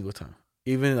 Every single time,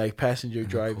 even like passenger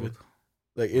driving. Cold.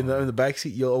 Like in the back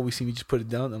seat, you'll always see me just put it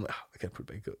down. I'm like, I can't put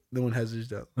it back up. No one has theirs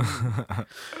down.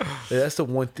 That's the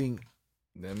one thing.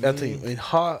 I'll tell you, in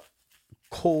hot,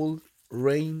 cold,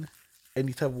 rain,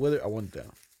 any type of weather, I want it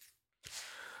down.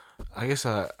 I guess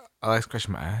I like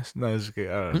scratching my ass. No, it's okay.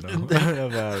 I don't know. I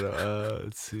don't know.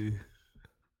 Let's see.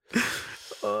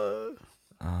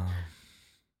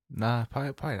 Nah,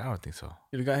 probably. I don't think so.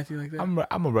 You don't got anything like that?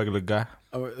 I'm a regular guy.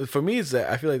 For me, it's that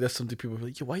I feel like that's something people are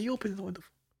like, yo, why you opening the window?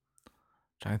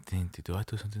 Trying to think, do I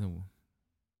do something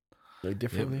Like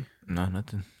differently? Yep. No,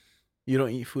 nothing. You don't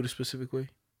eat food a specific way?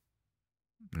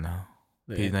 No.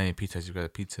 Yeah. Not eating pizza. You got a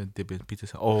pizza, dip in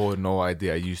pizza. Oh no, I did.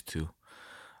 I used to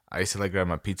like grab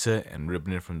my pizza and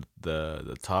ripping it from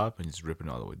the top and just ripping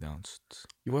it all the way down.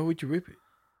 Why would you rip it?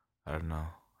 I don't know.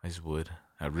 I just would.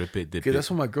 I rip it, dip it. Because that's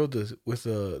what my girl does with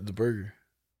the burger.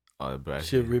 Oh, the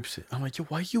she rips it. I'm like, yo,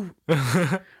 why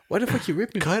the fuck you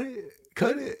ripping? Cut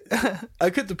it. I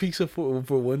cut the pizza for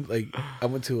one. Like I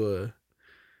went to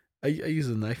I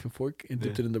used a knife and fork and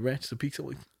dipped it in the ranch. The pizza,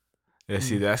 like, yeah.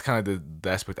 See, that's kind of the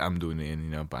aspect I'm doing it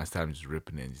in. But instead I'm just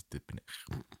ripping it and just dipping it.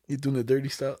 You doing the dirty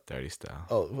style? Dirty style.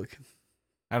 Oh, fucking.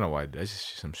 I don't know why. That's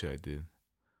just some shit I did.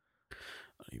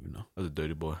 I don't even know. I was a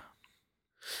dirty boy.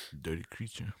 Dirty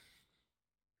creature.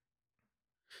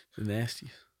 The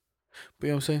nastiest. But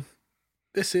you know what I'm saying?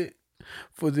 That's it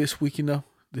for this week,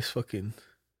 This fucking.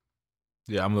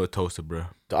 Yeah, I'm a little toasted, bro.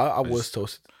 I was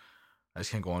toasted. I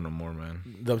just can't go on no more, man.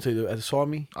 I'm telling you, at the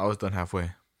Swami. I was done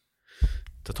halfway.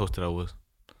 The toasted I was.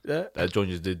 Yeah. That joint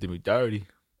just did me dirty.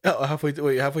 Oh, halfway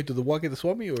through the walk at the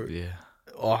Swami, or yeah.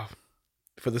 Oh,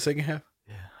 for the second half.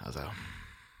 Yeah, I was like.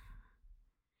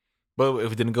 But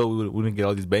if it didn't go, we wouldn't get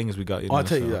all these bangers we got. I'll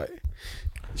tell you that.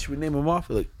 Should we name them off?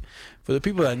 Like, for the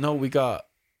people that know, we got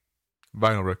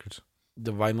vinyl records.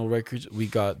 The vinyl records. We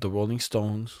got the Rolling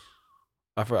Stones.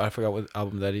 I forgot what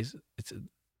album that is. It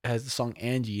has the song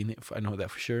Angie in it. I know that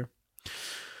for sure.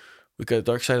 We got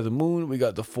Dark Side of the Moon. We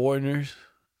got the Foreigners.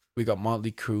 We got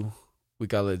Motley Crue. We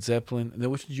got Led Zeppelin. And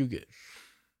then which did you get?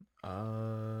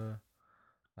 I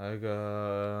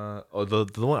got the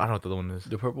one. I don't know what the other one is.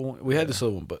 The purple one. We had this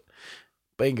other one, but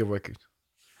banger records.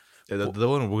 Yeah, the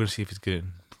one we're gonna see if it's good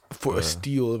for a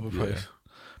steal of a price. Yeah.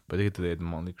 But they get to the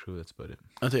Motley Crue. That's about it.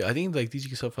 I'll tell you, I think like these you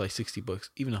can sell for like $60,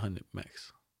 even 100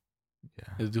 max.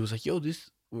 Yeah. And the dude was like, "Yo, this."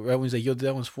 Everyone's like, "Yo,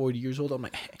 that one's 40 years old." I'm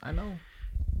like, hey, I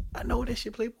know that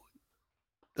shit, Playboy.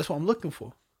 That's what I'm looking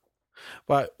for.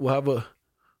 But we'll have a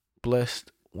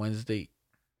blessed Wednesday.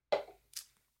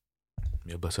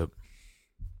 Yeah, bless up.